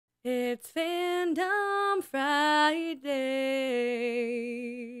It's Fandom Friday.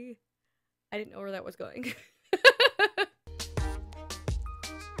 I didn't know where that was going.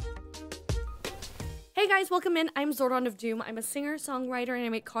 Hey guys, welcome in. I'm ZorDon of Doom. I'm a singer, songwriter, and I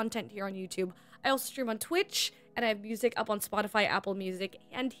make content here on YouTube. I also stream on Twitch, and I have music up on Spotify, Apple Music,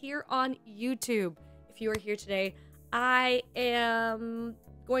 and here on YouTube. If you are here today, I am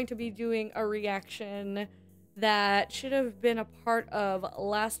going to be doing a reaction that should have been a part of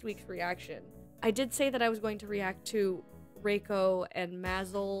last week's reaction. I did say that I was going to react to Reiko and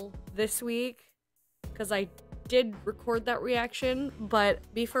Mazel this week, because I did record that reaction, but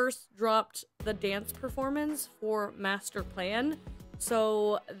BE:FIRST dropped the dance performance for Masterplan,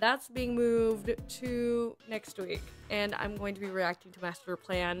 so that's being moved to next week, and I'm going to be reacting to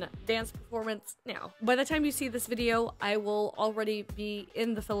Masterplan dance performance now. By the time you see this video, I will already be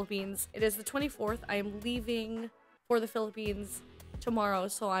in the Philippines. It is the 24th. I am leaving for the Philippines tomorrow,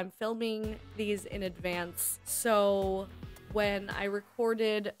 so I'm filming these in advance. So when I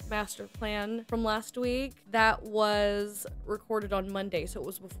recorded Masterplan from last week, that was recorded on Monday, so it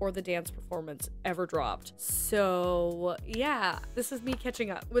was before the dance performance ever dropped. So yeah, this is me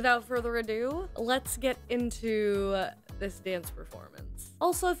catching up. Without further ado, let's get into this dance performance.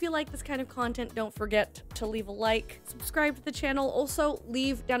 Also, if you like this kind of content, don't forget to leave a like, subscribe to the channel. Also,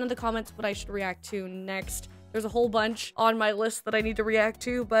 leave down in the comments what I should react to next. There's a whole bunch on my list that I need to react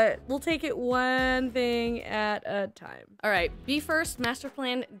to, but we'll take it one thing at a time. All right, BE:FIRST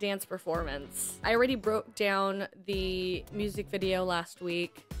Masterplan dance performance. I already broke down the music video last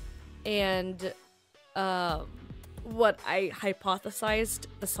week and what I hypothesized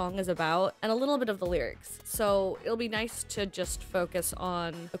the song is about and a little bit of the lyrics. So it'll be nice to just focus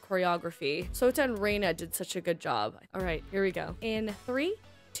on the choreography. Sota and Reina did such a good job. All right, here we go. In 3,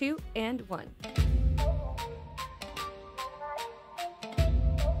 2, and 1.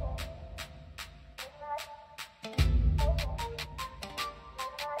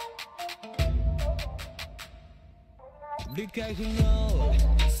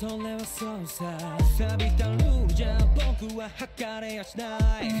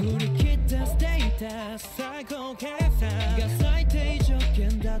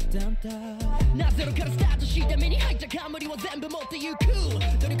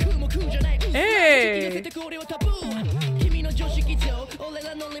 Hey!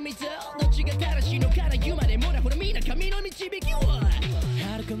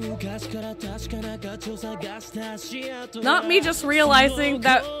 Not me just realizing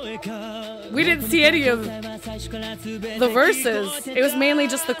that we didn't see any of the verses. It was mainly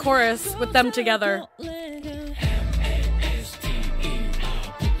just the chorus with them together.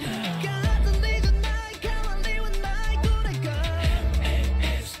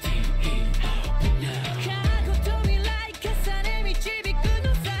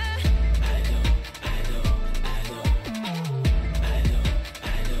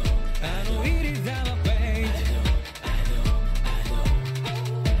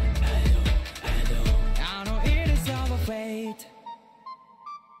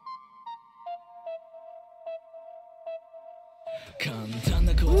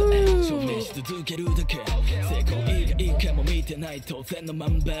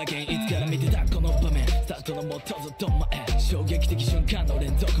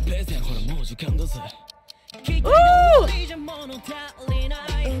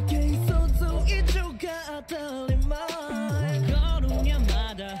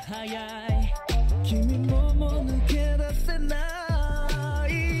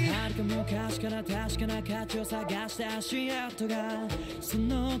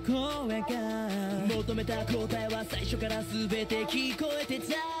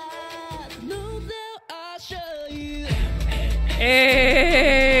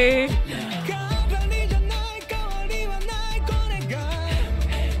 Hey!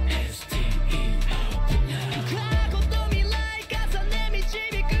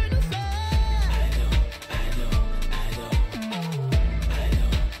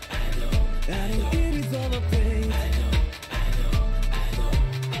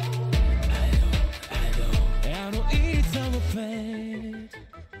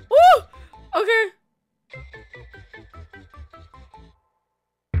 Woo! Okay.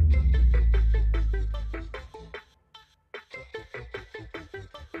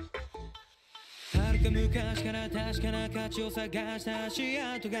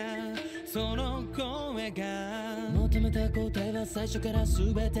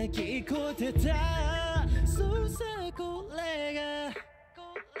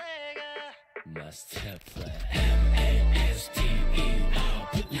 Masterplan.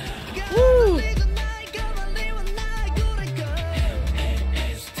 Woo!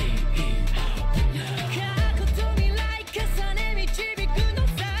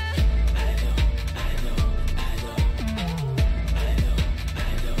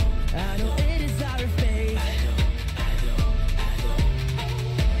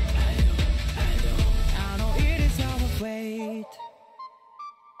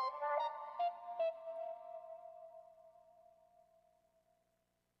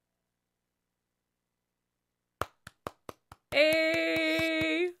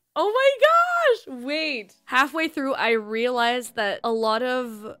 Oh my gosh! Wait. Halfway through, I realized that a lot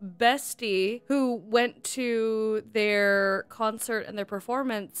of Bestie who went to their concert and their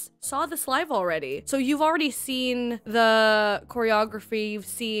performance saw this live already. So you've already seen the choreography, you've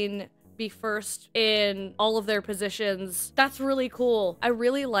seen Be First in all of their positions. That's really cool. I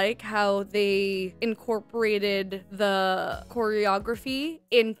really like how they incorporated the choreography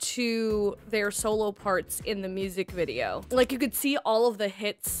into their solo parts in the music video. Like, you could see all of the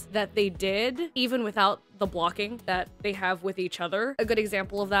hits that they did, even without the blocking that they have with each other. A good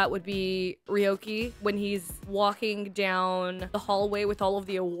example of that would be Ryoki when he's walking down the hallway with all of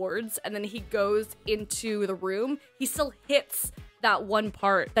the awards, and then he goes into the room. He still hits that one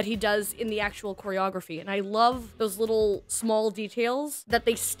part that he does in the actual choreography. And I love those little small details that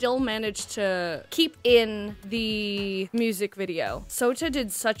they still managed to keep in the music video. Sota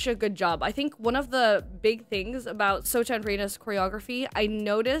did such a good job. I think one of the big things about Sota and Reina's choreography I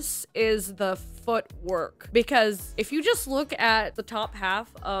notice is the footwork. Because if you just look at the top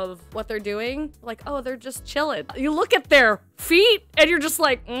half of what they're doing, like, oh, they're just chilling. You look at their feet and you're just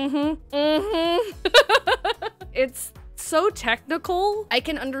like, It's so technical. I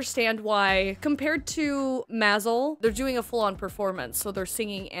can understand why, compared to Mazel, they're doing a full-on performance, so they're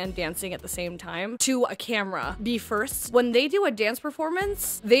singing and dancing at the same time, to a camera. Be First, when they do a dance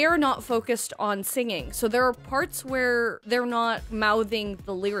performance, they are not focused on singing. So there are parts where they're not mouthing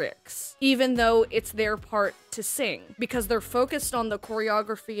the lyrics, even though it's their part to sing, because they're focused on the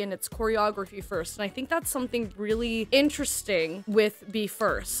choreography and it's choreography first. And I think that's something really interesting with Be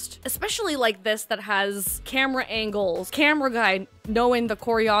First, especially like this that has camera angles, camera guy knowing the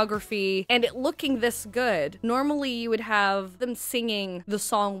choreography, and it looking this good. Normally you would have them singing the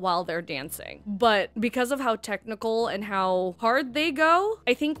song while they're dancing, but because of how technical and how hard they go,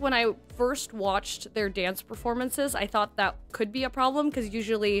 I think when I first watched their dance performances, I thought that could be a problem, because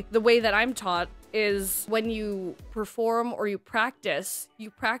usually the way that I'm taught is when you perform or you practice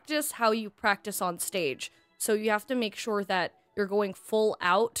how you practice on stage. So you have to make sure that you're going full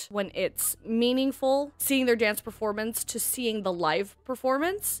out when it's meaningful, seeing their dance performance to seeing the live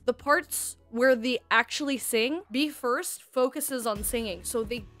performance. The parts where they actually sing, Be First focuses on singing, so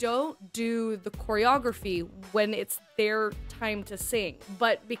they don't do the choreography when it's their time to sing.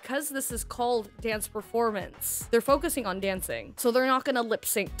 But because this is called dance performance, they're focusing on dancing, so they're not gonna lip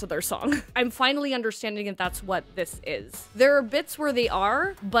sync to their song. I'm finally understanding that that's what this is. There are bits where they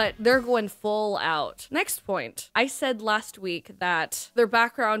are, but they're going full out. Next point. I said last week that their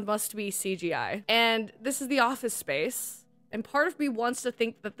background must be CGI, and this is the office space. And part of me wants to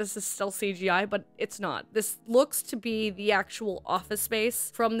think that this is still CGI, but it's not. This looks to be the actual office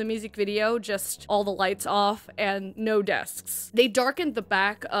space from the music video, just all the lights off and no desks. They darkened the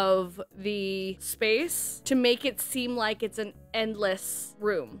back of the space to make it seem like it's an endless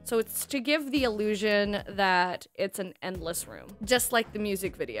room. So it's to give the illusion that it's an endless room, just like the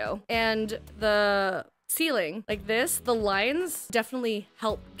music video. And the ceiling like this, the lines definitely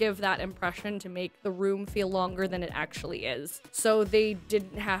help give that impression to make the room feel longer than it actually is. So they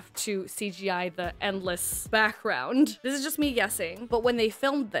didn't have to CGI the endless background. This is just me guessing, but when they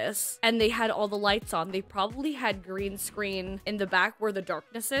filmed this and they had all the lights on, they probably had green screen in the back where the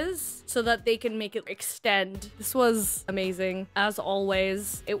darkness is so that they can make it extend. This was amazing, as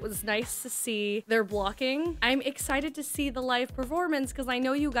always. It was nice to see their blocking. I'm excited to see the live performance because I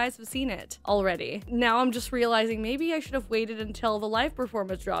know you guys have seen it already. Now I'm just realizing maybe I should have waited until the live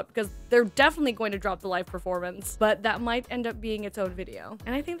performance dropped, because they're definitely going to drop the live performance, but that might end up being its own video.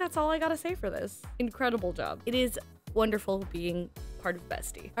 And I think that's all I gotta say for this. Incredible job. It is wonderful being part of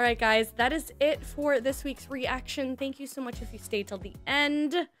Bestie. All right, guys, that is it for this week's reaction. Thank you so much if you stayed till the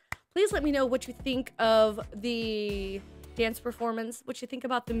end. Please let me know what you think of the dance performance, what you think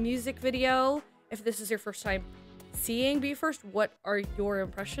about the music video. If this is your first time seeing Be First, what are your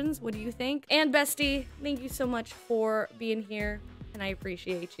impressions? What do you think? And Bestie, thank you so much for being here, and I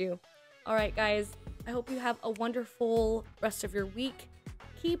appreciate you. All right, guys, I hope you have a wonderful rest of your week.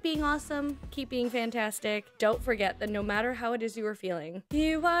 Keep being awesome, keep being fantastic. Don't forget that no matter how it is you are feeling,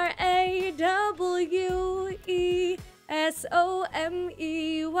 you are A-W-E-S-O-M-E.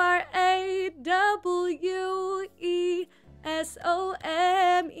 You are A-W-E-S-O-M-E.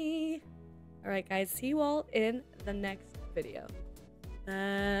 All right, guys, see you all in the next video.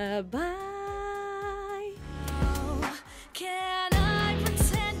 Bye-bye.